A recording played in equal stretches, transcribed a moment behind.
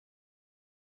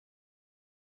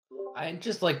I'd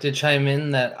just like to chime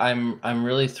in that I'm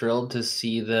really thrilled to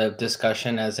see the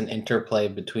discussion as an interplay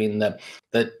between the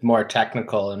more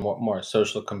technical and more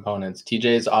social components.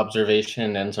 TJ's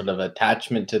observation and sort of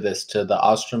attachment to this, to the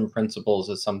Ostrom principles,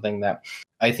 is something that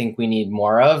I think we need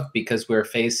more of, because we're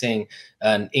facing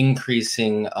an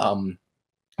increasing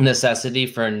necessity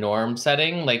for norm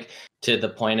setting, like to the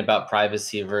point about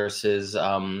privacy versus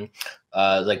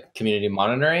like community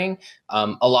monitoring.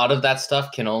 A lot of that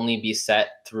stuff can only be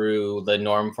set through the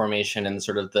norm formation and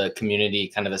sort of the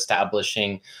community kind of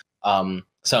establishing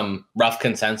some rough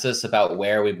consensus about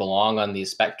where we belong on these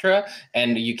spectra.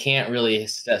 And you can't really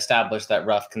establish that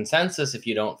rough consensus if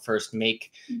you don't first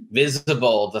make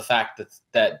visible the fact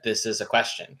that this is a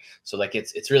question. So like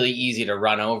it's really easy to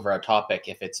run over a topic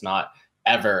if it's not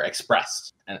ever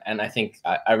expressed. And I think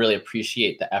I really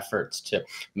appreciate the efforts to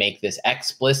make this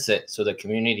explicit so the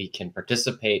community can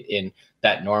participate in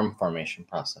that norm formation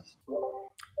process.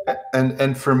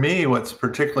 And for me, what's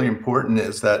particularly important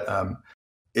is that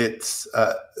it's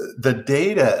the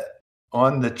data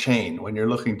on the chain, when you're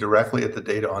looking directly at the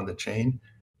data on the chain,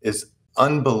 is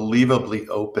unbelievably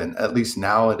open, at least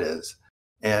now it is.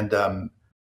 And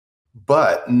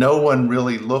but no one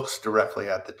really looks directly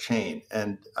at the chain.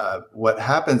 And what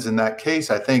happens in that case,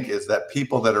 I think, is that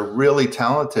people that are really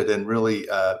talented and really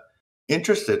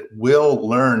interested will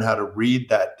learn how to read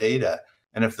that data.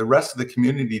 And if the rest of the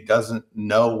community doesn't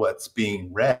know what's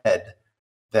being read,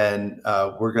 then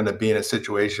we're going to be in a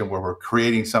situation where we're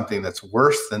creating something that's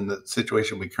worse than the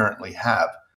situation we currently have,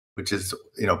 which is,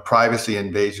 privacy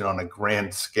invasion on a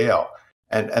grand scale.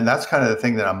 And that's kind of the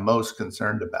thing that I'm most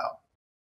concerned about.